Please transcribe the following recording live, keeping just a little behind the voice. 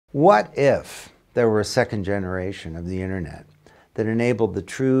What if there were a second generation of the internet that enabled the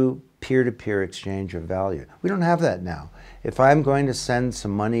true peer-to-peer exchange of value? We don't have that now. If I'm going to send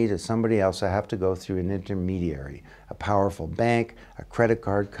some money to somebody else, I have to go through an intermediary, a powerful bank, a credit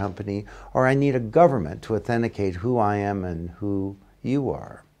card company, or I need a government to authenticate who I am and who you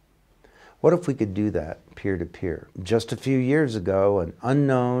are. What if we could do that peer-to-peer? Just a few years ago, an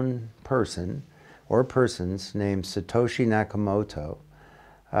unknown person or persons named Satoshi Nakamoto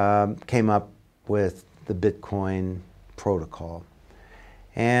came up with the Bitcoin protocol.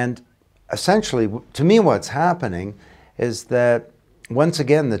 And essentially, to me, what's happening is that once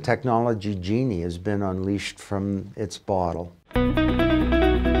again, the technology genie has been unleashed from its bottle.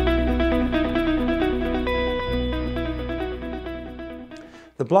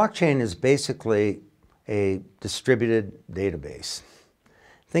 The blockchain is basically a distributed database.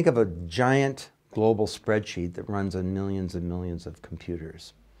 Think of a giant global spreadsheet that runs on millions and millions of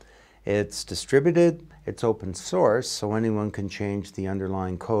computers. It's distributed, it's open source, so anyone can change the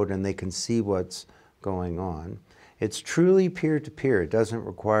underlying code and they can see what's going on. It's truly peer-to-peer. It doesn't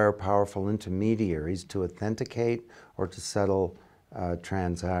require powerful intermediaries to authenticate or to settle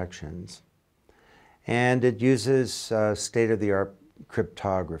transactions. And it uses state-of-the-art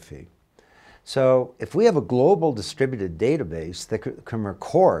cryptography. So if we have a global distributed database that can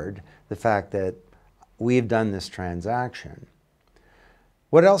record the fact that we've done this transaction,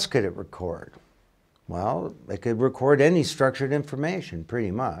 what else could it record? Well, it could record any structured information, pretty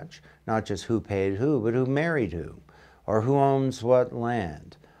much. Not just who paid who, but who married who, or who owns what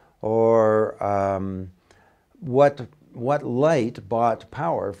land, or what light bought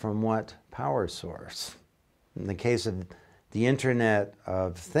power from what power source. In the case of the Internet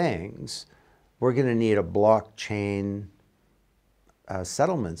of Things, we're going to need a blockchain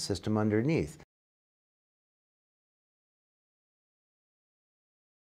settlement system underneath.